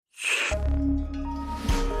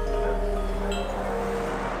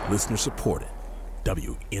Listener supported.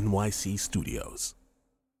 WNYC Studios.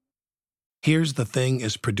 Here's the Thing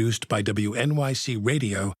is produced by WNYC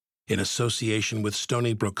Radio in association with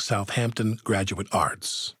Stony Brook Southampton Graduate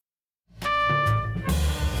Arts.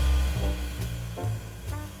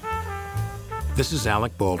 This is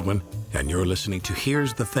Alec Baldwin, and you're listening to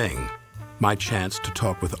Here's the Thing, my chance to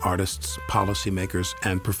talk with artists, policymakers,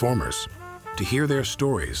 and performers, to hear their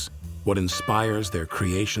stories, what inspires their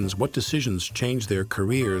creations, what decisions change their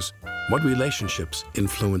careers, what relationships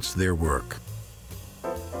influence their work.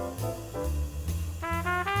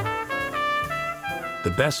 The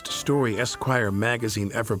best story Esquire magazine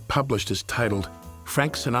ever published is titled,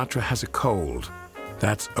 Frank Sinatra Has a Cold.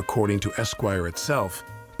 That's according to Esquire itself,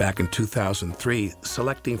 back in 2003,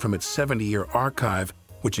 selecting from its 70-year archive,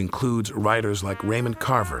 which includes writers like Raymond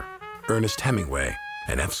Carver, Ernest Hemingway,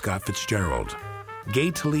 and F. Scott Fitzgerald.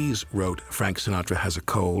 Gay Talese wrote Frank Sinatra Has a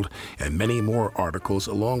Cold and many more articles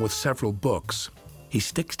along with several books. He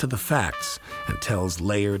sticks to the facts and tells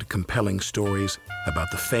layered, compelling stories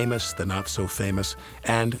about the famous, the not-so-famous,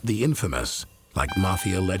 and the infamous, like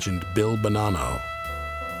mafia legend Bill Bonanno.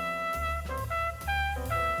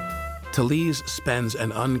 Talese spends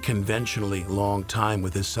an unconventionally long time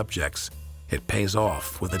with his subjects. It pays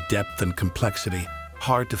off with a depth and complexity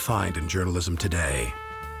hard to find in journalism today.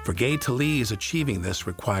 For Gay Talese, achieving this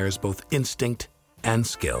requires both instinct and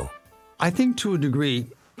skill. I think to a degree,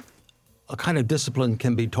 a kind of discipline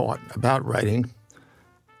can be taught about writing,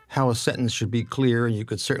 how a sentence should be clear, and you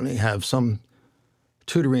could certainly have some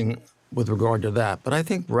tutoring with regard to that. But I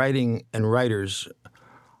think writing and writers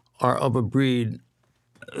are of a breed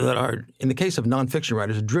that are, in the case of nonfiction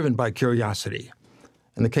writers, driven by curiosity.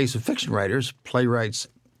 In the case of fiction writers, playwrights,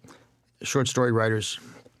 short story writers,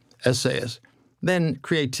 essayists, then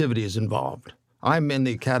creativity is involved. I'm in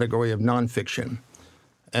the category of nonfiction,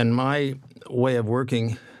 and my way of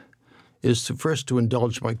working is to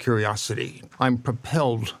indulge my curiosity. I'm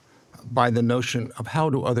propelled by the notion of how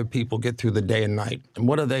do other people get through the day and night, and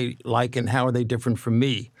what are they like and how are they different from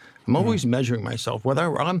me. I'm always measuring myself,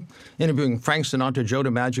 whether I'm interviewing Frank Sinatra, Joe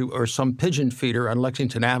DiMaggio, or some pigeon feeder on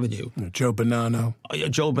Lexington Avenue. Joe Bonanno.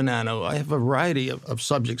 Joe Bonanno. I have a variety of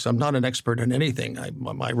subjects. I'm not an expert in anything.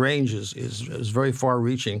 My range is very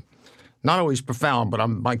far-reaching. Not always profound, but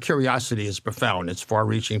my curiosity is profound. It's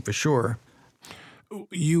far-reaching for sure.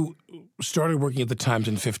 You started working at the Times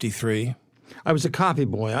in '53. I was a copy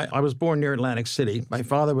boy. I was born near Atlantic City. My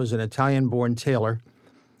father was an Italian-born tailor,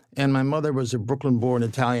 and my mother was a Brooklyn-born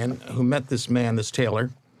Italian who met this man, this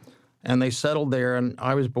tailor, and they settled there, and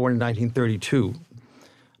I was born in 1932.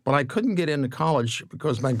 But I couldn't get into college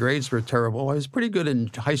because my grades were terrible. I was pretty good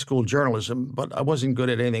in high school journalism, but I wasn't good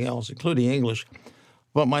at anything else, including English.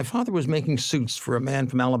 But my father was making suits for a man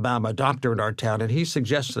from Alabama, a doctor in our town, and he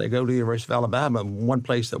suggested I go to the University of Alabama, one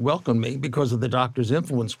place that welcomed me because of the doctor's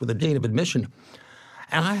influence with the dean of admission.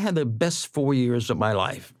 And I had the best 4 years of my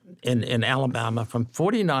life in Alabama from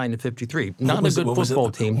 49 to 53. Not a good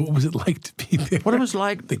football team. What was it like to be there? What it was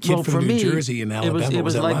like? The kid from New Jersey in Alabama. It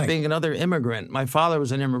was like being another immigrant. My father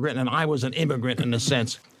was an immigrant, and I was an immigrant in a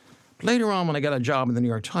sense. Later on, when I got a job in the New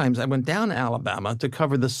York Times, I went down to Alabama to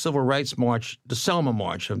cover the Civil Rights March, the Selma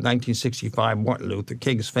March of 1965, Martin Luther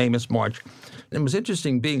King's famous march. And it was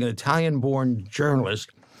interesting being an Italian-born journalist,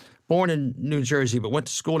 born in New Jersey, but went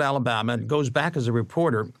to school in Alabama and goes back as a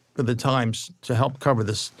reporter for the Times to help cover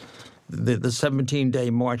the 17-day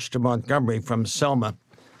march to Montgomery from Selma.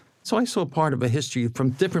 So I saw part of a history from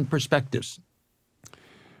different perspectives.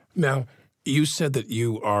 Now, you said that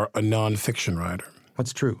you are a nonfiction writer.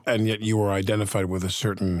 That's true. And yet you were identified with a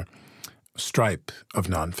certain stripe of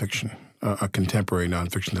nonfiction, a contemporary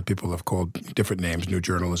nonfiction that people have called different names, new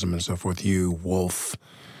journalism and so forth. You, Woolf,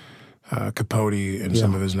 Capote in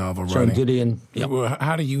some of his novel writing. Gideon. Yep.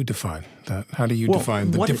 How do you define that? How do you define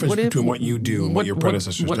the difference between what you do and what your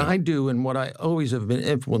predecessors do? What I do and what I always have been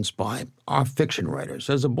influenced by are fiction writers.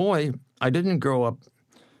 As a boy, I didn't grow up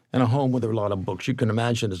in a home with a lot of books. You can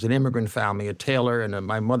imagine, as an immigrant family, a tailor, and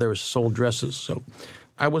my mother sold dresses. So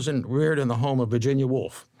I wasn't reared in the home of Virginia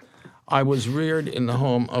Woolf. I was reared in the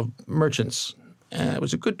home of merchants. And it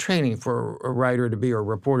was a good training for a writer to be or a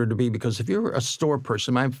reporter to be, because if you're a store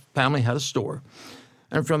person, my family had a store.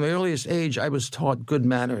 And from the earliest age, I was taught good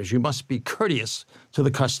manners. You must be courteous to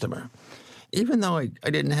the customer. Even though I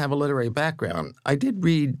didn't have a literary background, I did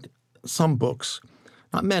read some books.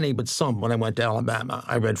 Not many, but some when I went to Alabama.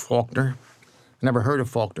 I read Faulkner. I never heard of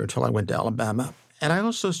Faulkner until I went to Alabama. And I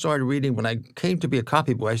also started reading, when I came to be a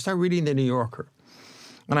copy boy, I started reading The New Yorker.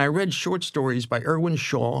 And I read short stories by Irwin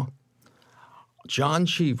Shaw, John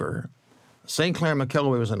Cheever, St. Clair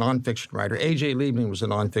McKelway was a nonfiction writer, A.J. Liebman was a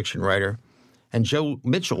nonfiction writer, And Joe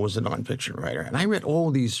Mitchell was a nonfiction writer. And I read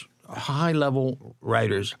all these high-level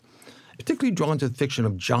writers, particularly drawn to the fiction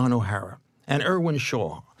of John O'Hara and Irwin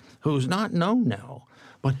Shaw, who's not known now,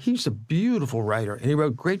 but he's a beautiful writer. And he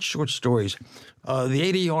wrote great short stories. The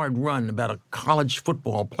 80-Yard Run, about a college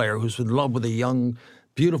football player who's in love with a young,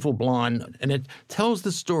 beautiful blonde. And it tells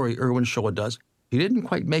the story, Irwin Shaw does. He didn't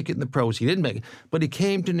quite make it in the prose. He didn't make it. But he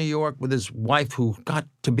came to New York with his wife, who got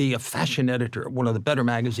to be a fashion editor at one of the better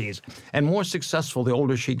magazines, and more successful the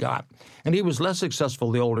older she got. And he was less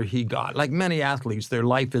successful the older he got. Like many athletes, their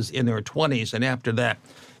life is in their 20s, and after that,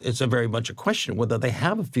 it's very much a question whether they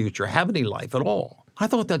have a future, have any life at all. I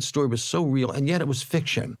thought that story was so real, and yet it was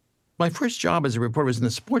fiction. My first job as a reporter was in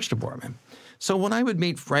the sports department. So when I would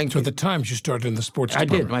meet Frank... So at the Times, you started in the sports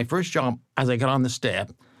department. I did. My first job, as I got on the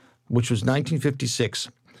staff, which was 1956,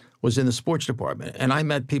 was in the sports department. And I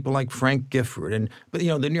met people like Frank Gifford. But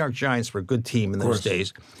the New York Giants were a good team in those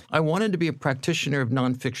days. I wanted to be a practitioner of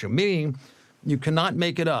nonfiction, meaning you cannot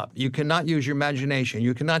make it up. You cannot use your imagination.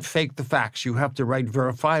 You cannot fake the facts. You have to write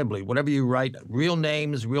verifiably. Whatever you write, real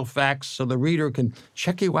names, real facts, so the reader can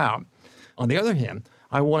check you out. On the other hand,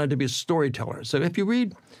 I wanted to be a storyteller. So if you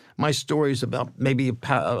read my stories about maybe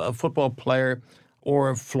a football player,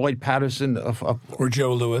 or Floyd Patterson, or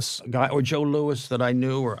Joe Louis, or Joe Louis that I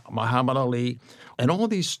knew, or Muhammad Ali, and all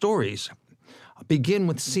these stories begin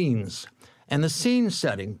with scenes. And the scene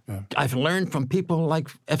setting, I've learned from people like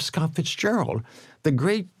F. Scott Fitzgerald, the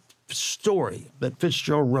great story that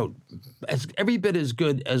Fitzgerald wrote, every bit as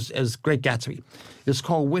good as Great Gatsby. It's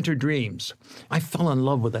called Winter Dreams. I fell in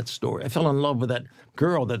love with that story. I fell in love with that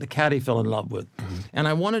girl that the caddy fell in love with. Mm-hmm. And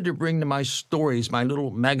I wanted to bring to my stories, my little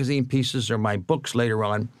magazine pieces or my books later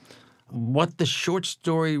on, what the short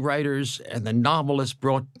story writers and the novelists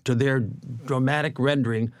brought to their dramatic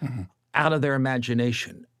rendering out of their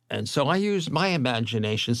imagination. And so I used my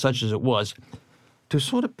imagination, such as it was, to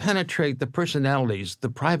sort of penetrate the personalities, the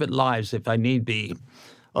private lives, if I need be,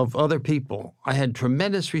 of other people. I had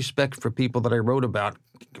tremendous respect for people that I wrote about,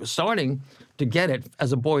 starting to get it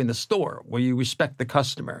as a boy in the store, where you respect the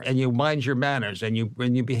customer and you mind your manners and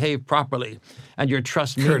you behave properly and your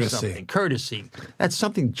trust means something. Courtesy. That's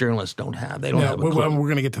something journalists don't have. They don't have a clue. Well, we're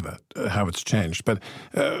going to get to that, how it's changed. But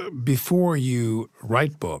before you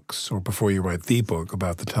write books, or before you write the book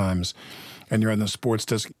about the Times, and you're on the sports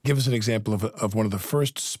desk, give us an example of one of the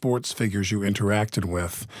first sports figures you interacted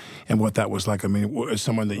with and what that was like. I mean,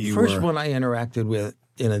 someone that you were... The first one I interacted with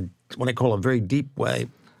in what I call a very deep way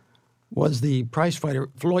was the prize fighter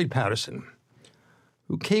Floyd Patterson,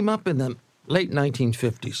 who came up in the late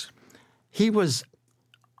 1950s. He was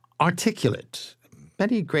articulate.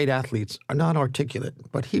 Many great athletes are not articulate,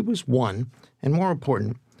 but he was one, and more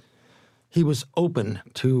important, he was open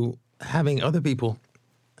to having other people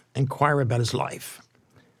inquire about his life.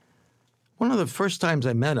 One of the first times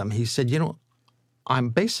I met him, he said, I'm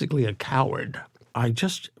basically a coward. I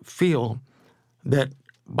just feel that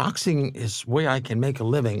boxing is where I can make a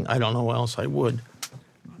living. I don't know how else I would.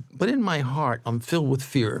 But in my heart, I'm filled with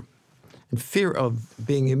fear, and fear of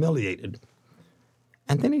being humiliated.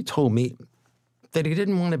 And then he told me that he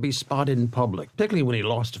didn't want to be spotted in public, particularly when he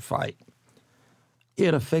lost a fight. He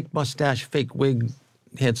had a fake mustache, fake wig.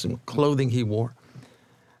 He had some clothing he wore.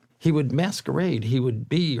 He would masquerade. He would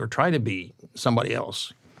be or try to be somebody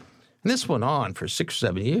else. And this went on for 6 or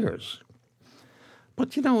 7 years.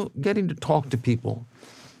 But, getting to talk to people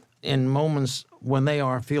in moments when they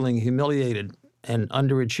are feeling humiliated and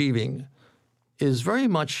underachieving is very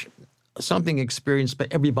much something experienced by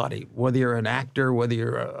everybody, whether you're an actor, whether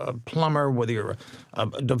you're a plumber, whether you're a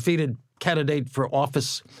defeated candidate for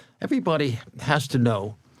office. Everybody has to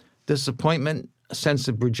know disappointment, a sense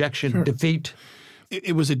of rejection, defeat.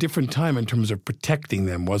 It was a different time in terms of protecting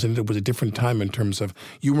them, wasn't it? It was a different time in terms of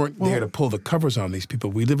you weren't there to pull the covers on these people.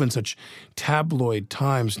 We live in such tabloid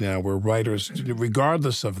times now where writers,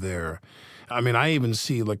 regardless of their I even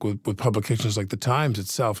see, like with publications like the Times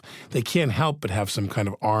itself, they can't help but have some kind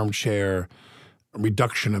of armchair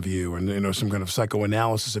reduction of you and some kind of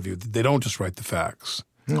psychoanalysis of you. They don't just write the facts.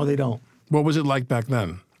 No, they don't. What was it like back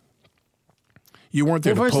then? You weren't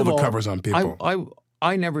there to pull the covers on people.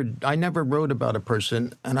 I never wrote about a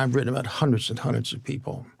person, and I've written about hundreds and hundreds of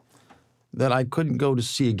people, that I couldn't go to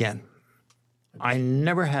see again. I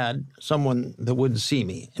never had someone that wouldn't see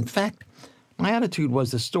me. In fact, my attitude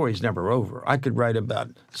was the story's never over. I could write about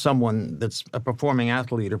someone that's a performing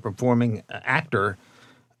athlete or performing actor,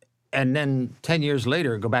 and then 10 years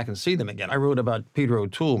later go back and see them again. I wrote about Peter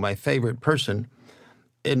O'Toole, my favorite person,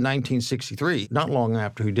 in 1963, not long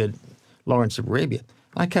after he did Lawrence of Arabia.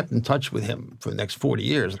 I kept in touch with him for the next 40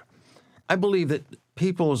 years. I believe that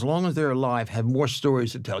people, as long as they're alive, have more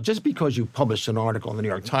stories to tell. Just because you publish an article in the New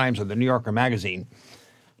York Times or the New Yorker magazine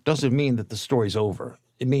doesn't mean that the story's over.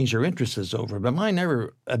 It means your interest is over. But mine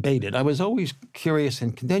never abated. I was always curious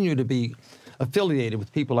and continue to be affiliated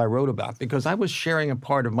with people I wrote about because I was sharing a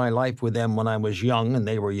part of my life with them when I was young and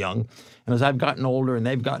they were young. And as I've gotten older and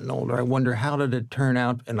they've gotten older, I wonder how did it turn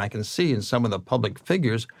out? And I can see in some of the public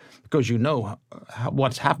figures, because you know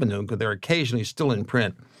what's happened to them, because they're occasionally still in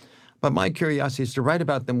print. But my curiosity is to write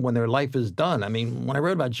about them when their life is done. I mean, when I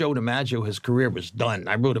wrote about Joe DiMaggio, his career was done.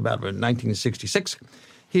 I wrote about him in 1966.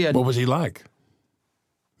 What was he like?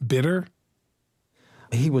 Bitter?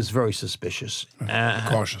 He was very suspicious.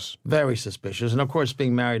 Cautious. Very suspicious. And, of course,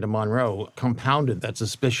 being married to Monroe compounded that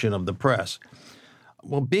suspicion of the press.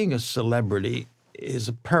 Well, being a celebrity is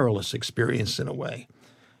a perilous experience in a way.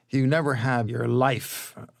 You never have your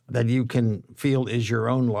life that you can feel is your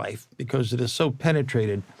own life because it is so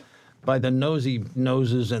penetrated by the nosy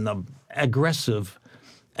noses and the aggressive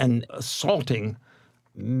and assaulting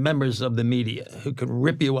members of the media who can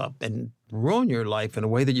rip you up and ruin your life in a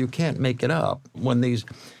way that you can't make it up when these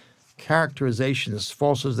characterizations,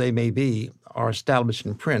 false as they may be, are established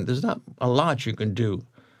in print. There's not a lot you can do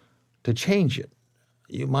to change it.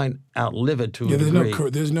 You might outlive it to a degree.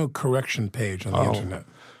 There's no correction page on the internet.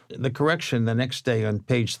 The correction the next day on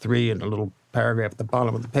page 3 in a little paragraph at the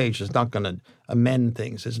bottom of the page is not going to amend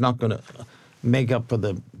things. It's not going to make up for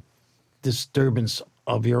the disturbance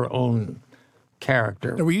of your own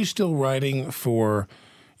character. Now, were you still writing for...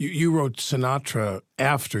 You wrote Sinatra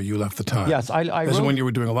after you left the Times. Yes, I wrote... This is when you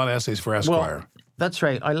were doing a lot of essays for Esquire. Well, that's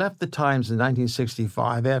right. I left the Times in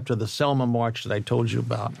 1965 after the Selma March that I told you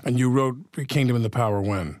about. And you wrote Kingdom and the Power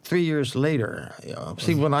when? 3 years later.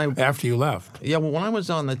 See, when I... After you left. Yeah, well, when I was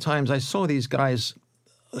on the Times, I saw these guys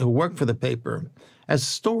who worked for the paper as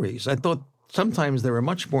stories. I thought sometimes they were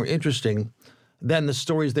much more interesting than the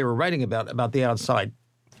stories they were writing about the outside.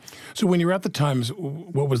 So when you were at the Times,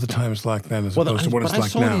 what was the Times like then as opposed to what it's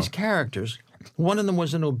like now? I saw these characters. One of them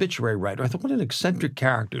was an obituary writer. I thought, what an eccentric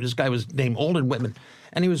character. This guy was named Alden Whitman,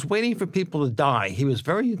 and he was waiting for people to die. He was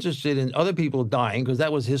very interested in other people dying because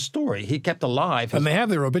that was his story. He kept alive. And they have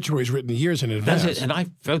their obituaries written years in advance. That's it. And I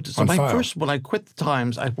felt so. When I quit the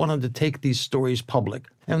Times, I wanted to take these stories public.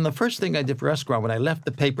 And the first thing I did for Esquire when I left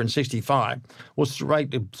the paper in 1965 was to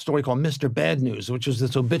write a story called Mr. Bad News, which was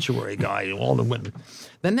this obituary guy, Alden Whitman.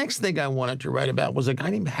 The next thing I wanted to write about was a guy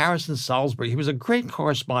named Harrison Salisbury. He was a great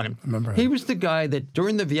correspondent. I remember him. He was the guy that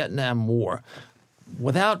during the Vietnam War,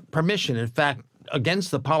 without permission, in fact,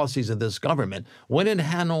 against the policies of this government, went into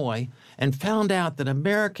Hanoi and found out that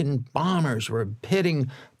American bombers were pitting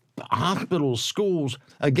hospitals, schools,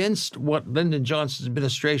 against what Lyndon Johnson's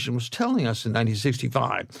administration was telling us in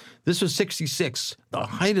 1965. This was 1966, the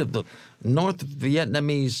height of the North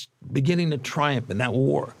Vietnamese beginning to triumph in that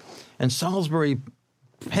war. And Salisbury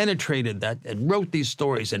penetrated that and wrote these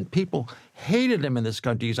stories, and people hated him in this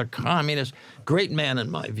country. He's a communist, great man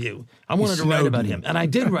in my view. I wanted to write about him, and I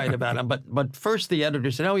did write about him, but first the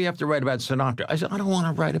editor said, you have to write about Sinatra. I said, I don't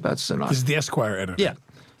want to write about Sinatra. This is the Esquire editor. Yeah.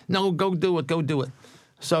 No, go do it.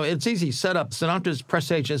 So it's easy, set up. Sinatra's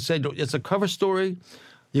press agent said, it's a cover story.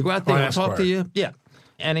 You go out there, he'll talk to you. Yeah.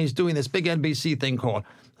 And he's doing this big NBC thing called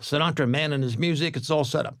Sinatra, Man and His Music. It's all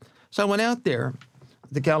set up. So I went out there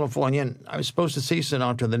to California, and I was supposed to see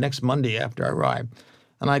Sinatra the next Monday after I arrived.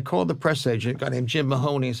 And I called the press agent, a guy named Jim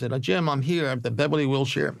Mahoney. I said, Jim, I'm here at the Beverly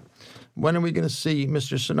Wilshire. When are we going to see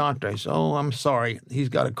Mr. Sinatra? He said, I'm sorry. He's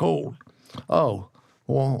got a cold. Oh,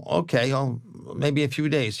 well, okay. Maybe a few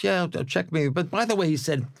days. Yeah, check me. But by the way, he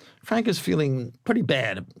said, Frank is feeling pretty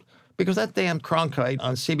bad because that damn Cronkite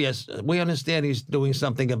on CBS, we understand he's doing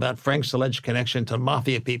something about Frank's alleged connection to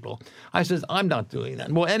mafia people. I said, I'm not doing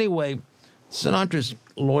that. Well, anyway, Sinatra's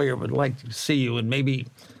lawyer would like to see you and maybe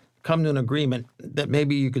come to an agreement that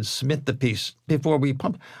maybe you could submit the piece before we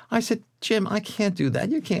pump. I said, Jim, I can't do that.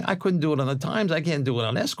 You can't. I couldn't do it on the Times. I can't do it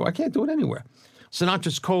on Esquire. I can't do it anywhere.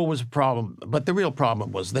 Sinatra's cold was a problem, but the real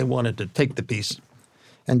problem was they wanted to take the piece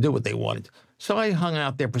and do what they wanted. So I hung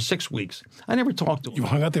out there for 6 weeks. I never talked to them. You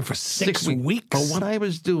hung out there for six weeks? But what I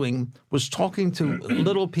was doing was talking to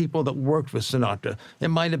little people that worked with Sinatra. It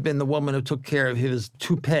might have been the woman who took care of his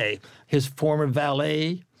toupee, his former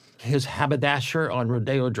valet, his haberdasher on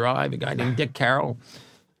Rodeo Drive, a guy named Dick Carroll.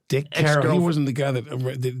 Dick Carroll, he wasn't the guy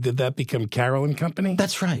that did that become Carroll and Company?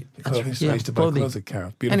 That's right. I used to buy clothes at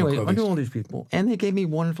Carroll. Beautiful anyway, clothing. I knew all these people, and they gave me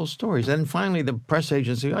wonderful stories. And finally, the press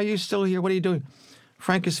agency, are you still here? What are you doing?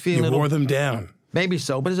 Frank is feeling You wore them down. Maybe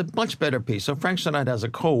so, but it's a much better piece. So Frank Sinatra Has a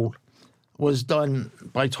Cold was done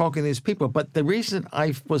by talking to these people. But the reason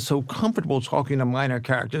I was so comfortable talking to minor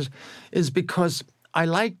characters is because I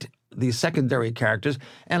liked these secondary characters,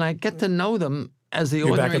 and I get to know them as the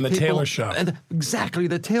ordinary back in the people. tailor shop. And exactly.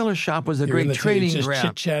 The tailor shop was a You're in great the training just ground.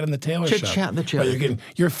 chit-chat in the tailor shop. Chit-chat in the tailor Well,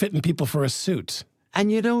 you're fitting people for a suit.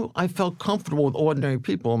 And, I felt comfortable with ordinary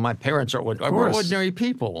people. My parents are we're ordinary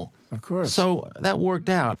people. Of course. So that worked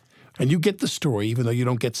out. And you get the story even though you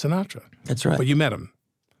don't get Sinatra. That's right. But you met him.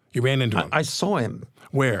 You ran into him. I saw him.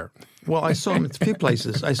 Where? Well, I saw him at a few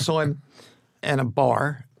places. I saw him in a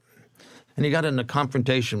bar, and he got in a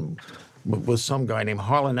confrontation with some guy named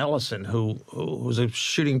Harlan Ellison, who was a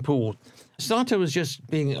shooting pool. Sinatra was just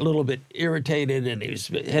being a little bit irritated, and he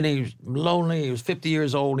was lonely. He was 50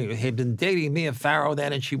 years old. He had been dating Mia Farrow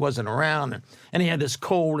then, and she wasn't around. And he had this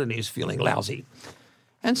cold, and he was feeling lousy.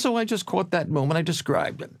 And so I just caught that moment. I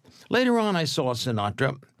described it. Later on, I saw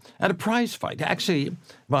Sinatra at a prize fight. Actually,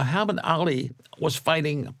 Muhammad Ali was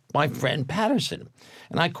fighting my friend Patterson.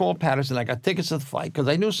 And I called Patterson. I got tickets to the fight because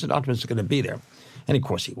I knew Sinatra was going to be there. And, of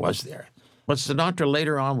course, he was there. But Sinatra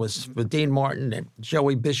later on was with Dean Martin and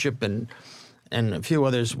Joey Bishop and a few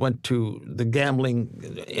others went to the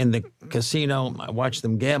gambling in the casino. I watched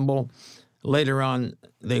them gamble. Later on,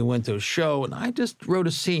 they went to a show, and I just wrote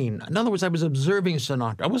a scene. In other words, I was observing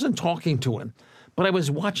Sinatra. I wasn't talking to him, but I was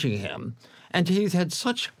watching him. And he had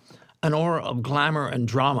such an aura of glamour and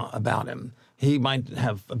drama about him. He might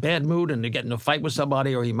have a bad mood and get in a fight with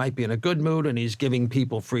somebody, or he might be in a good mood and he's giving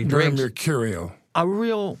people free drinks. Very mercurial. A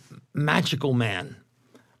real magical man.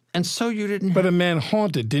 And so you didn't... But a man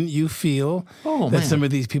haunted. Didn't you feel that some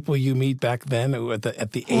of these people you meet back then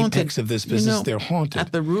at the apex of this business, they're haunted?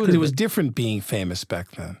 At the root of it was different being famous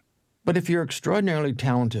back then. But if you're extraordinarily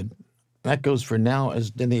talented, that goes for now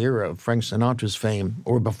as in the era of Frank Sinatra's fame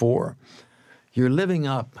or before, you're living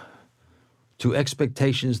up to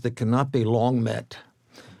expectations that cannot be long met.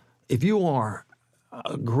 If you are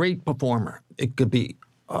a great performer, it could be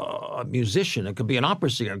a musician, it could be an opera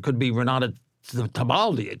singer, it could be Renata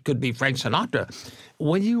Tebaldi, it could be Frank Sinatra.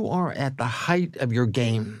 When you are at the height of your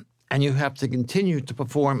game and you have to continue to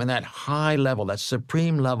perform in that high level, that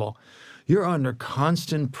supreme level, you're under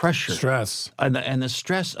constant pressure. Stress. And the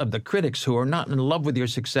stress of the critics who are not in love with your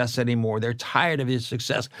success anymore. They're tired of your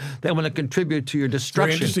success. They want to contribute to your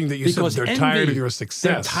destruction. Very interesting that you said they're tired of your success.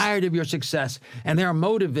 They're tired of your success. And they're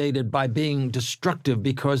motivated by being destructive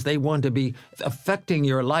because they want to be affecting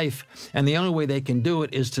your life. And the only way they can do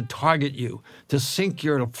it is to target you, to sink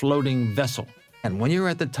your floating vessel. And when you're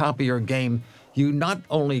at the top of your game, you not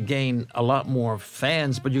only gain a lot more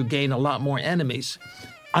fans, but you gain a lot more enemies.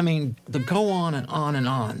 I mean, to go on and on and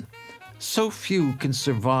on. So few can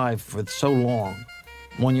survive for so long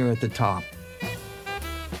when you're at the top.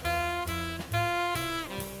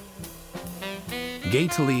 Gay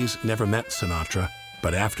Talese never met Sinatra,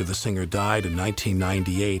 but after the singer died in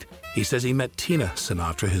 1998, he says he met Tina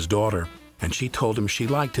Sinatra, his daughter, and she told him she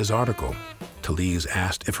liked his article. Talese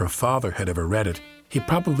asked if her father had ever read it. He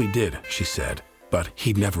probably did, she said, but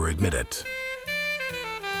he'd never admit it.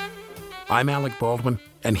 I'm Alec Baldwin,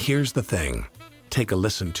 and here's the thing. Take a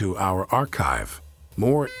listen to our archive.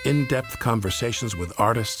 More in-depth conversations with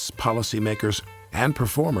artists, policymakers, and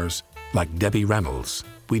performers like Debbie Reynolds.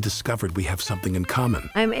 We discovered we have something in common.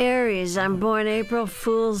 I'm Aries. I'm born April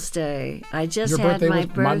Fool's Day. I just had my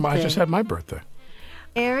birthday. I just had my birthday.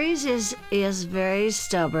 Aries is very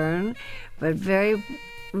stubborn, but very,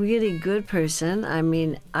 really good person. I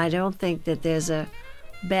mean, I don't think that there's a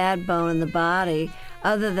bad bone in the body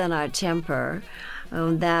other than our temper.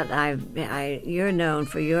 You're known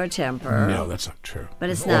for your temper. No, that's not true. But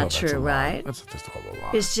it's not true, right? That's just all a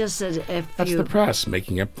lie. It's just that that's the press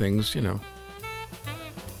making up things, you know.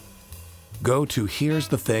 Go to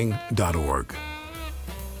here'sthething.org.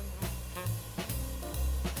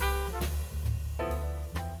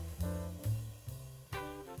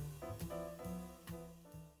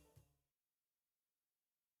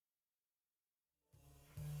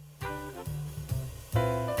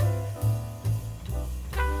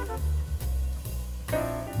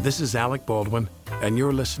 This is Alec Baldwin, and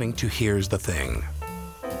you're listening to Here's the Thing.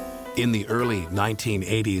 In the early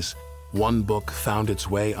 1980s, one book found its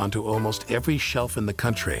way onto almost every shelf in the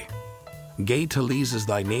country. Gay Talese's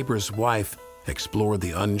Thy Neighbor's Wife explored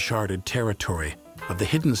the uncharted territory of the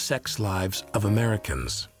hidden sex lives of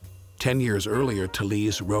Americans. 10 years earlier,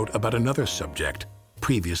 Talese wrote about another subject,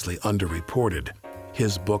 previously underreported.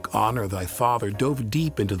 His book, Honor Thy Father, dove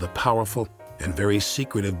deep into the powerful and very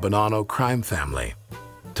secretive Bonanno crime family.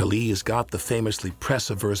 Talese got the famously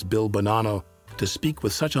press-averse Bill Bonanno to speak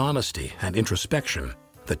with such honesty and introspection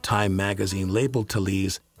that Time magazine labeled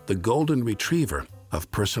Talese the golden retriever of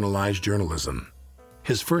personalized journalism.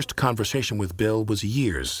 His first conversation with Bill was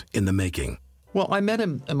years in the making. Well, I met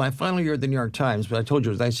him in my final year at the New York Times, but I told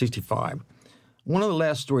you it was 1965. One of the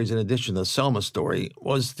last stories, in addition to the Selma story,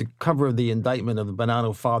 was the cover of the indictment of the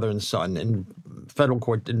Bonanno father and son in federal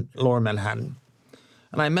court in Lower Manhattan.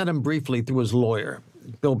 And I met him briefly through his lawyer.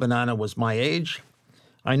 Bill Bonanno was my age.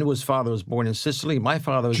 I knew his father was born in Sicily. My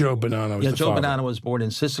father was... Joe Bonanno was the Joe father. Bonanno was born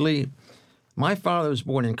in Sicily. My father was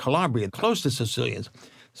born in Calabria, close to Sicilians.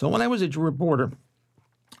 So when I was a reporter,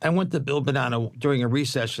 I went to Bill Bonanno during a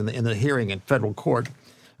recess in the hearing in federal court,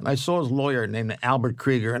 and I saw his lawyer named Albert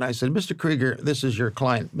Krieger, and I said, Mr. Krieger, this is your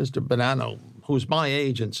client, Mr. Bonanno, who's my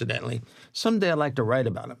age, incidentally. Someday I'd like to write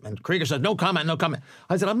about him. And Krieger said, no comment, no comment.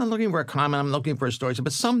 I said, I'm not looking for a comment, I'm looking for a story. He said,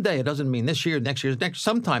 but someday, it doesn't mean this year, next year,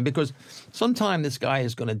 sometime, because sometime this guy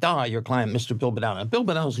is going to die, your client, Mr. Bill Bonanno. And Bill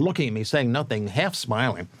Bonanno's looking at me, saying nothing, half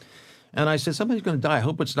smiling. And I said, somebody's going to die. I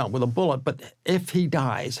hope it's not with a bullet. But if he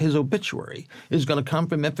dies, his obituary is going to come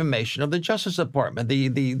from information of the Justice Department.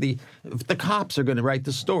 The cops are going to write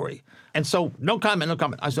the story. And so, no comment, no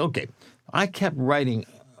comment. I said, okay. I kept writing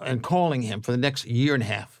and calling him for the next year and a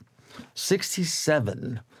half.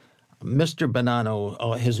 1967, Mr.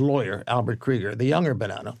 Bonanno, his lawyer, Albert Krieger, the younger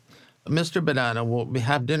Bonanno, Mr. Bonanno will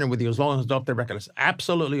have dinner with you as long as it's off the record. It's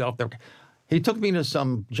absolutely off the record. He took me to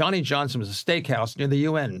some Johnny Johnson's, a steakhouse near the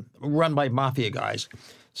UN, run by mafia guys.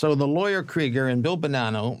 So the lawyer Krieger and Bill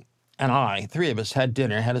Bonanno and I, three of us, had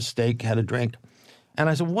dinner, had a steak, had a drink. And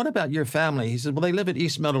I said, what about your family? He said, well, they live at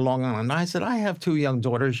East Meadow, Long Island. And I said, I have two young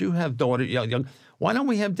daughters. You have daughters, young. Why don't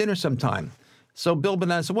we have dinner sometime? So Bill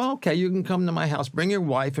Bonanno said, well, okay, you can come to my house. Bring your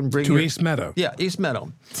wife and bring To East Meadow. Yeah, East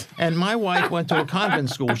Meadow. And my wife went to a convent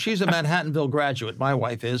school. She's a Manhattanville graduate, my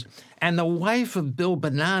wife is. And the wife of Bill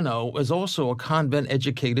Bonanno is also a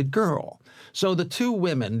convent-educated girl. So the two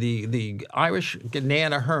women, the Irish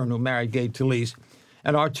Nana Hearn, who married Gay Talese,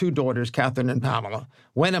 and our two daughters, Catherine and Pamela,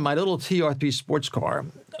 went in my little TR3 sports car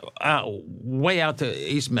way out to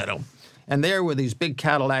East Meadow. And there were these big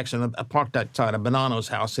Cadillacs and parked outside of Bonanno's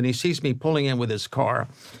house. And he sees me pulling in with his car.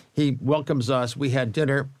 He welcomes us. We had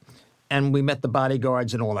dinner, and we met the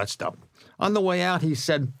bodyguards and all that stuff. On the way out, he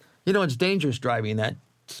said, you know, it's dangerous driving that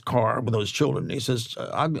car with those children. He says,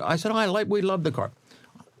 I said, we love the car.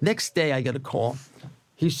 Next day, I get a call.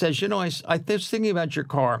 He says, you know, I was thinking about your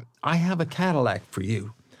car. I have a Cadillac for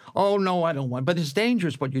you. Oh, no, I don't want, but it's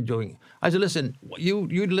dangerous what you're doing. I said, listen, you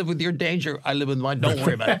live with your danger. I live with mine. Don't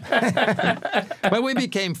worry about it. But we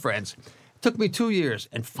became friends. It took me 2 years.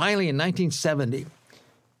 And finally, in 1970,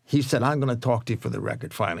 he said, I'm going to talk to you for the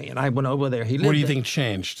record, finally. And I went over there. What do you think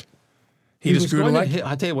changed? He just grew to like it?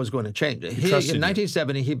 I'll tell you what's going to change. In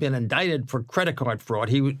 1970, he'd been indicted for credit card fraud.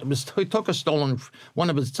 He took a stolen,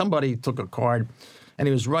 somebody took a card, and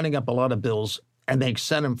he was running up a lot of bills. And they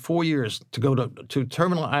sent him 4 years to go to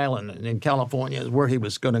Terminal Island in California, where he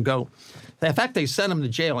was going to go. In fact, they sent him to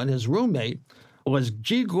jail, and his roommate was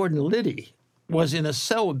G. Gordon Liddy, was in a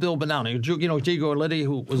cell with Bill Bonanno. You know G. Gordon Liddy,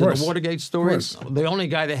 who was in the Watergate story? The only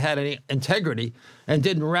guy that had any integrity and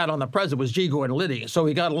didn't rat on the president was G. Gordon Liddy. So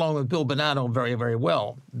he got along with Bill Bonanno very, very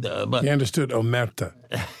well. He understood omerta.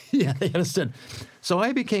 Yeah, they understood. So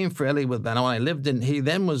I became friendly with Bonanno. He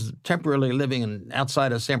then was temporarily living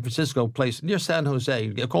outside of San Francisco, place near San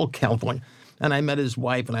Jose, called California. And I met his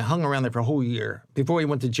wife, and I hung around there for a whole year before he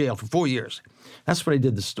went to jail for 4 years. That's when I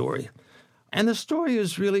did the story. And the story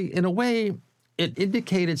is really, in a way, it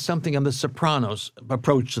indicated something of the Sopranos'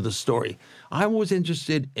 approach to the story. I was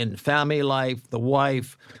interested in family life, the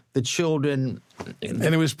wife, the children. And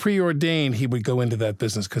it was preordained he would go into that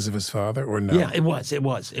business because of his father, or no? Yeah, it was.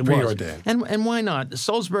 Preordained. And why not?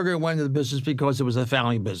 Sulzberger went into the business because it was a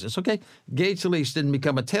family business, okay? Gay Talese didn't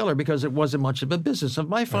become a tailor because it wasn't much of a business. If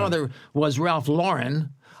my father was Ralph Lauren,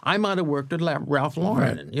 I might have worked at Ralph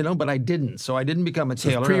Lauren, but I didn't. So I didn't become a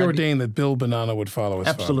tailor. So preordained that Bill Bonanno would follow his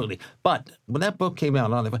father. Absolutely. But when that book came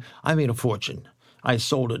out, I made a fortune. I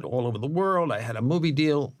sold it all over the world. I had a movie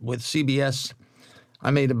deal with CBS. I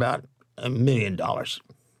made about $1 million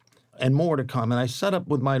and more to come. And I set up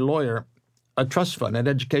with my lawyer a trust fund, an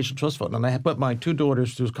education trust fund. And I put my two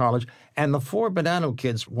daughters through college. And the four Bonanno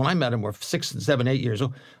kids, when I met them, were 6, 7, 8 years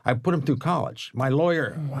old. I put them through college. My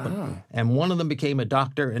lawyer. Wow. And one of them became a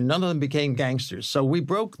doctor, and none of them became gangsters. So we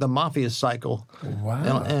broke the mafia cycle.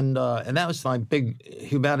 Wow. And that was my big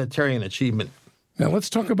humanitarian achievement. Now let's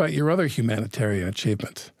talk about your other humanitarian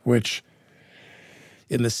achievement, which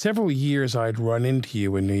in the several years I'd run into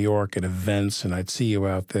you in New York at events, and I'd see you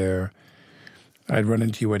out there. I'd run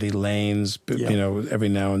into you at Elaine's, every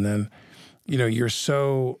now and then. You're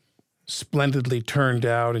so splendidly turned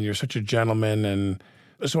out, and you're such a gentleman. And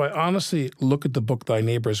so I honestly look at the book Thy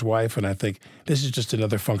Neighbor's Wife, and I think this is just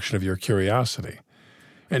another function of your curiosity.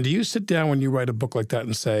 And do you sit down when you write a book like that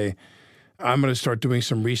and say, I'm going to start doing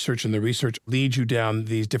some research, and the research leads you down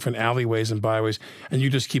these different alleyways and byways, and you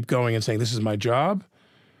just keep going and saying, this is my job?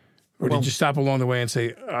 Or did you stop along the way and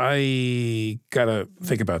say, I got to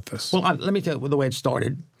think about this? Well, let me tell you the way it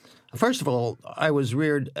started. First of all, I was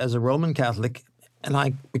reared as a Roman Catholic,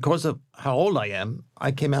 and because of how old I am,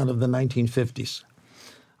 I came out of the 1950s.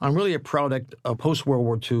 I'm really a product of post-World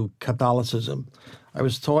War II Catholicism. I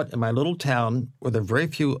was taught in my little town where there were very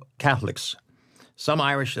few Catholics, some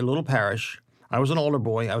Irish, a little parish. I was an altar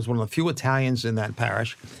boy. I was one of the few Italians in that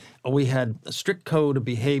parish. We had a strict code of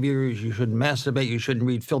behaviors. You shouldn't masturbate. You shouldn't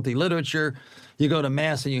read filthy literature. You go to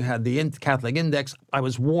Mass and you had the Catholic Index. I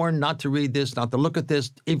was warned not to read this, not to look at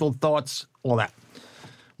this, evil thoughts, all that.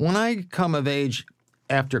 When I come of age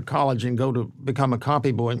after college and go to become a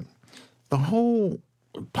copy boy, the whole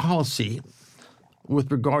policy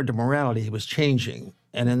with regard to morality was changing.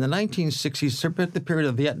 And in the 1960s, at the period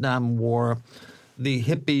of the Vietnam War, the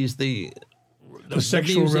hippies, the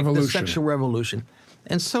sexual music, revolution. The sexual revolution.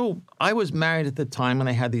 And so I was married at the time, and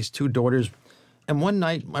I had these two daughters. And one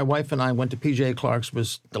night, my wife and I went to P.J. Clark's. It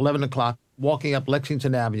was 11 o'clock, walking up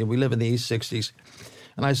Lexington Avenue. We live in the East 60s.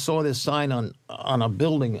 And I saw this sign on a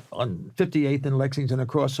building on 58th and Lexington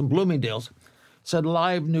across from Bloomingdale's. Said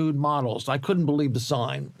live nude models. I couldn't believe the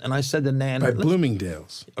sign. And I said to Nan... By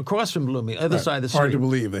Bloomingdale's. Across from Bloomingdale's, other side of the street. Hard to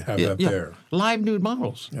believe they have that there. Live nude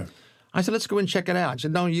models. Yeah. I said, let's go and check it out. She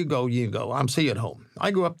said, no, you go. I'll see you at home.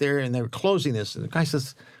 I go up there, and they were closing this. And the guy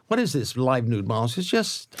says, what is this, live nude models? It's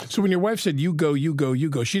just... So when your wife said, you go,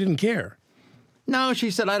 she didn't care? No,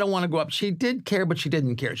 she said, I don't want to go up. She did care, but she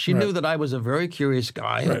didn't care. She knew that I was a very curious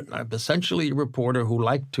guy. Right. I'm essentially a reporter who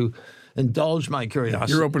liked to indulge my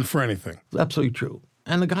curiosity. You're open for anything. Absolutely true.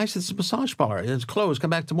 And the guy said, it's a massage parlor. It's closed. Come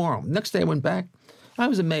back tomorrow. Next day I went back. I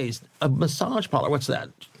was amazed. A massage parlor, what's that?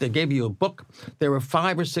 They gave you a book. There were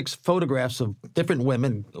 5 or 6 photographs of different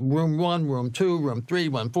women, room 1, room 2, room 3,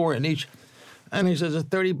 room 4 in each. And he says, it's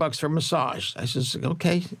 $30 for a massage. I says,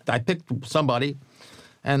 okay. I picked somebody,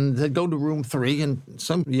 and they go to room 3, and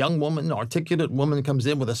some young woman, articulate woman, comes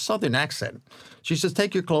in with a Southern accent. She says,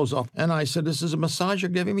 take your clothes off. And I said, this is a massage you're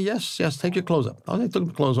giving me? Yes, take your clothes off. I took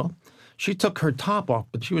the clothes off. She took her top off,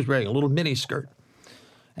 but she was wearing a little mini skirt.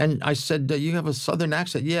 And I said, you have a Southern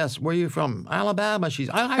accent? Yes. Where are you from? Alabama.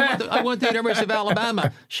 I went to the University of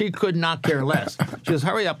Alabama. She could not care less. She goes,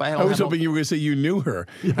 hurry up. I was hoping you were going to say you knew her.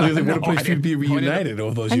 I was like, what a place for you to be reunited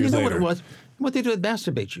all those years later. And you know what it was? What they do is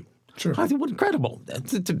masturbate you. Sure. I thought, what incredible, to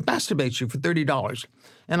masturbate you for $30.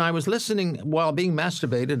 And I was listening while being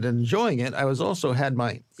masturbated and enjoying it. I was also had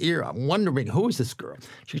my ear, I'm wondering, who is this girl?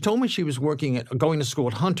 She told me she was going to school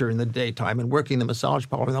at Hunter in the daytime and working the massage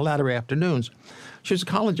parlor in the latter afternoons. She was a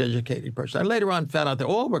college-educated person. I later on found out that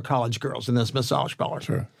all were college girls in this massage parlor.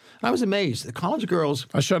 Sure. I was amazed. The college girls...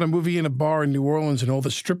 I shot a movie in a bar in New Orleans, and all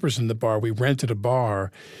the strippers in the bar, we rented a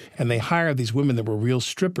bar, and they hired these women that were real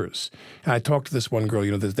strippers. And I talked to this one girl,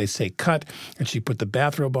 they say cut, and she put the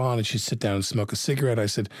bathrobe on, and she'd sit down and smoke a cigarette. I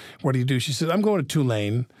said, what do you do? She said, I'm going to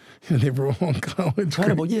Tulane. And they were all in college.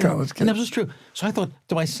 Incredible, yeah. College kids. And that was true. So I thought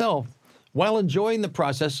to myself, while enjoying the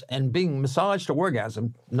process and being massaged to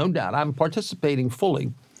orgasm, no doubt, I'm participating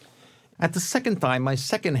fully. At the second time, my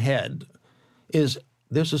second head is...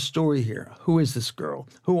 There's a story here. Who is this girl?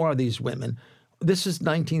 Who are these women? This is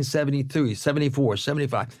 1973, 74,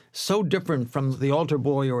 75. So different from the altar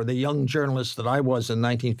boy or the young journalist that I was in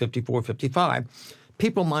 1954, 55.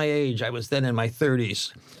 People my age, I was then in my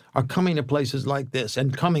 30s, are coming to places like this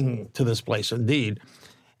and coming to this place indeed.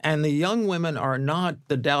 And the young women are not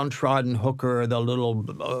the downtrodden hooker, the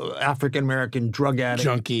little African-American drug addict.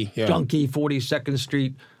 Junkie, 42nd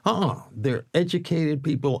Street. They're educated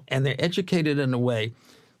people, and they're educated in a way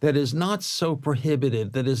that is not so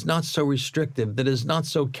prohibited, that is not so restrictive, that is not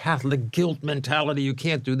so Catholic guilt mentality, you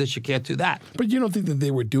can't do this, you can't do that. But you don't think that they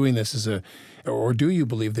were doing this or do you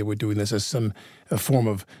believe they were doing this as a form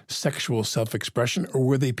of sexual self-expression, or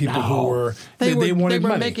were they people who were, they wanted money? They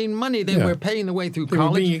were making money. They were paying their way through college. They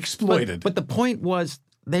were being exploited. But the point was,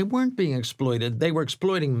 they weren't being exploited. They were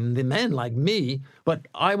exploiting the men like me, but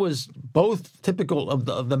I was both typical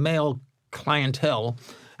of the male clientele.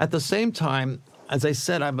 At the same time, as I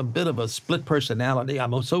said, I'm a bit of a split personality.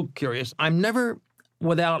 I'm so curious. I'm never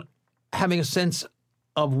without having a sense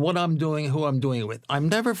of what I'm doing, who I'm doing it with. I'm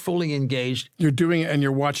never fully engaged. You're doing it and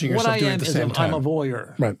you're watching yourself do it at the same time. I'm a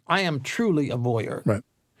voyeur. Right. I am truly a voyeur. Right.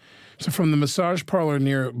 So from the massage parlor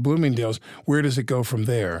near Bloomingdale's, where does it go from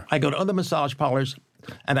there? I go to other massage parlors,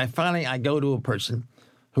 and I go to a person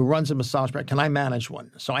who runs a massage parlor. Can I manage one?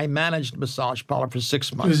 So I managed a massage parlor for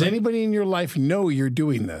 6 months. Does anybody in your life know you're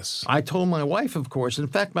doing this? I told my wife, of course. In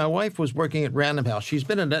fact, my wife was working at Random House. She's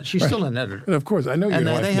still an editor. And of course, I know your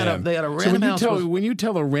wife. They had a Random House. When you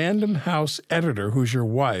tell a Random House editor who's your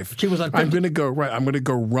wife, she was on I'm going to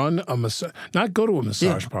go run a massage, not go to a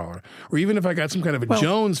massage parlor, or even if I got some kind of a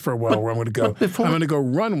Jones for a while where I'm going to go, I'm going to go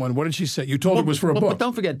run one. What did she say? You told her it was for a book. But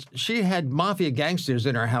don't forget, she had mafia gangsters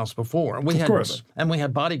in her house before. Of course. And we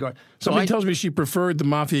had bodyguards. Somebody tells me she preferred the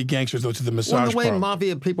mafia gangsters, though, to the massage parlor. Well, the way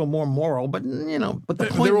mafia people are more moral, but, but the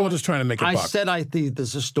point... They're all just trying to make a buck. I said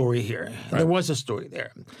there's a story here. Right. There was a story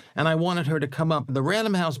there. And I wanted her to come up. The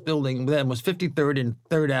Random House building then was 53rd and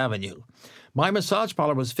 3rd Avenue. My massage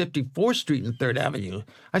parlor was 54th Street and 3rd Avenue.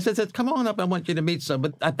 I said, come on up, I want you to meet some.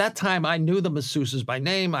 But at that time, I knew the masseuses by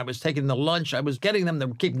name. I was taking them to lunch. I was getting them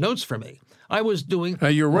to keep notes for me. I was doing...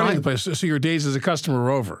 You're running the place, so your days as a customer are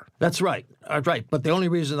over. That's right. Right. But the only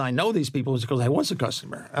reason I know these people is because I was a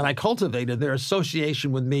customer. And I cultivated their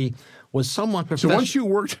association with me was somewhat professional. So once you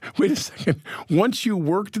worked... Wait a second. Once you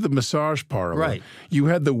worked the massage parlor, right, you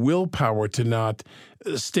had the willpower to not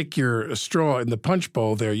stick your straw in the punch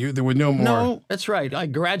bowl there. There were no more... No, that's right. I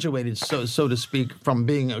graduated, so to speak, from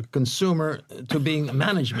being a consumer to being a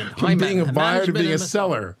management. From being a buyer to being a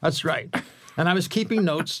seller. That's right. And I was keeping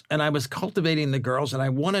notes, and I was cultivating the girls, and I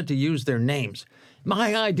wanted to use their names.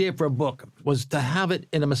 My idea for a book was to have it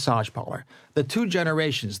in a massage parlor. The two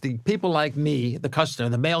generations, the people like me, the customer,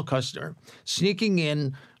 the male customer, sneaking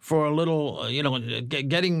in for a little,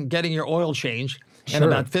 getting your oil change in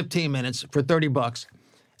about 15 minutes for $30.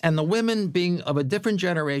 And the women being of a different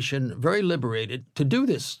generation, very liberated, to do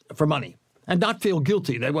this for money. And not feel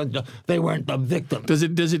guilty. They weren't the victim. Does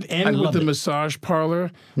it end with the massage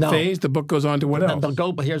parlor phase? The book goes on to what else?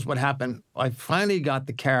 But here's what happened. I finally got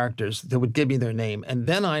the characters that would give me their name. And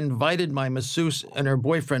then I invited my masseuse and her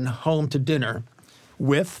boyfriend home to dinner.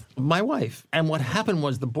 With? My wife. And what happened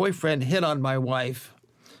was the boyfriend hit on my wife,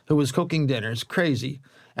 who was cooking dinners, crazy.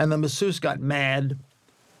 And the masseuse got mad.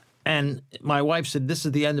 And my wife said, this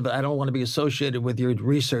is the end of it. I don't want to be associated with your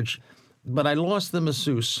research. But I lost the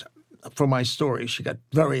masseuse for my story. She got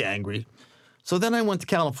very angry. So then I went to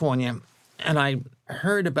California, and I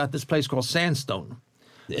heard about this place called Sandstone.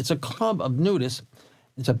 It's a club of nudists.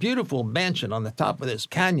 It's a beautiful mansion on the top of this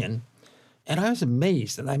canyon, and I was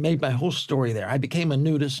amazed, and I made my whole story there. I became a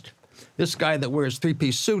nudist. This guy that wears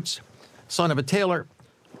three-piece suits, son of a tailor,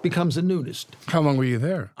 becomes a nudist. How long were you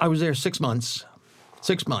there? I was there 6 months.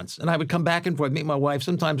 6 months. And I would come back and forth, meet my wife.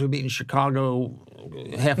 Sometimes we'd meet in Chicago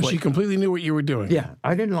halfway. And she completely knew what you were doing. Yeah,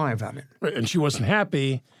 I didn't lie about it. Right, and she wasn't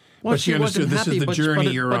happy, but she understood this is the journey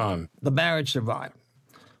you're on. The marriage survived.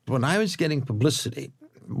 When I was getting publicity,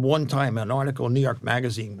 one time an article in New York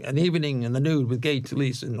Magazine, An Evening in the Nude with Gay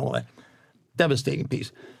Talese and all that, devastating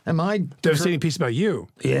piece. And my devastating piece about you?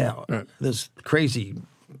 Yeah, right. This crazy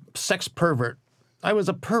sex pervert. I was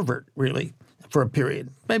a pervert, really, for a period,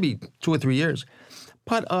 maybe 2 or 3 years.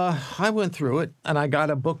 But I went through it, and I got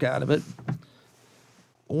a book out of it.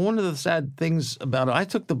 One of the sad things about it, I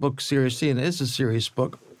took the book seriously, and it is a serious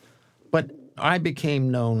book, but I became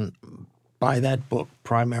known by that book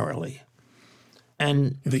primarily.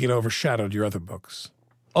 And you think it overshadowed your other books?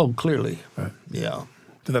 Oh, clearly. Right. Yeah.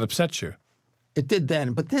 Did that upset you? It did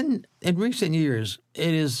then. But then, in recent years,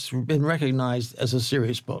 it has been recognized as a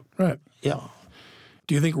serious book. Right. Yeah.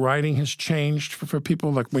 Do you think writing has changed for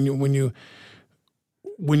people? Like when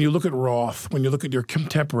you look at Roth, when you look at your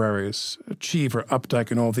contemporaries, Cheever,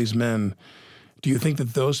 Updike, and all these men, do you think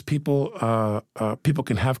that those people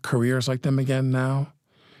can have careers like them again now?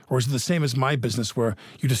 Or is it the same as my business where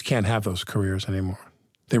you just can't have those careers anymore?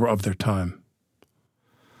 They were of their time.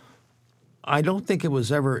 I don't think it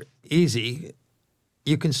was ever easy.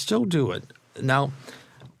 You can still do it. Now,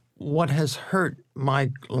 what has hurt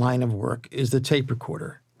my line of work is the tape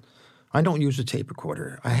recorder. I don't use a tape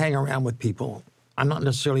recorder. I hang around with people. I'm not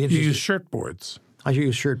necessarily interested. You use shirt boards. I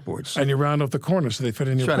use shirt boards. And you round off the corners so they fit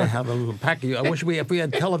in your pocket. pocket. I have a little package. I wish if we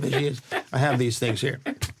had television, I have these things here.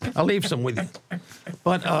 I'll leave some with you.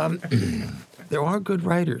 But there are good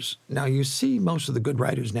writers. Now, you see most of the good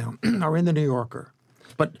writers now are in the New Yorker.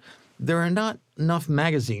 But there are not enough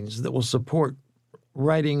magazines that will support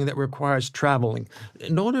writing that requires traveling.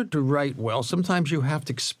 In order to write well, sometimes you have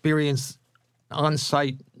to experience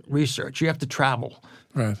on-site research. You have to travel.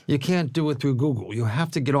 Right. You can't do it through Google. You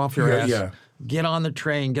have to get off your ass, get on the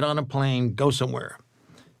train, get on a plane, go somewhere.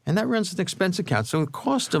 And that runs an expense account. So the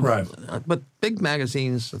cost of but big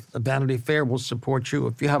magazines, the Vanity Fair will support you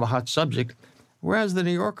if you have a hot subject, whereas the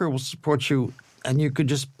New Yorker will support you, and you could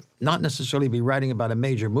just not necessarily be writing about a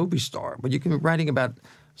major movie star, but you can be writing about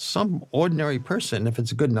some ordinary person if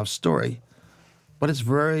it's a good enough story. But it's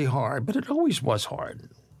very hard, but it always was hard.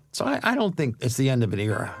 So I don't think it's the end of an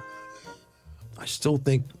era. I still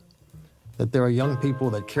think that there are young people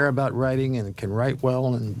that care about writing and can write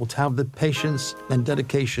well and will have the patience and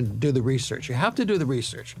dedication to do the research. You have to do the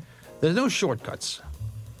research. There's no shortcuts.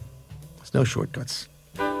 There's no shortcuts.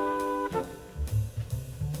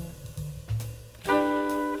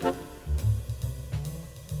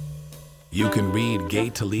 You can read Gay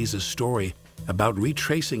Talese's story about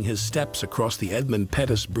retracing his steps across the Edmund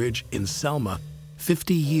Pettus Bridge in Selma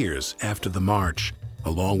 50 years after the march,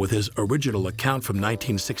 along with his original account from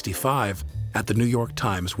 1965 at the New York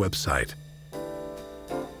Times website.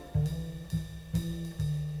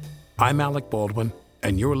 I'm Alec Baldwin,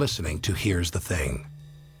 and you're listening to Here's the Thing.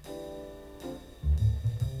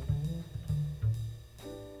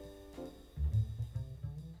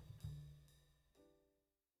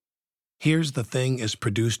 Here's the Thing is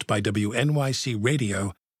produced by WNYC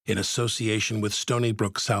Radio in association with Stony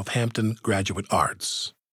Brook Southampton Graduate Arts.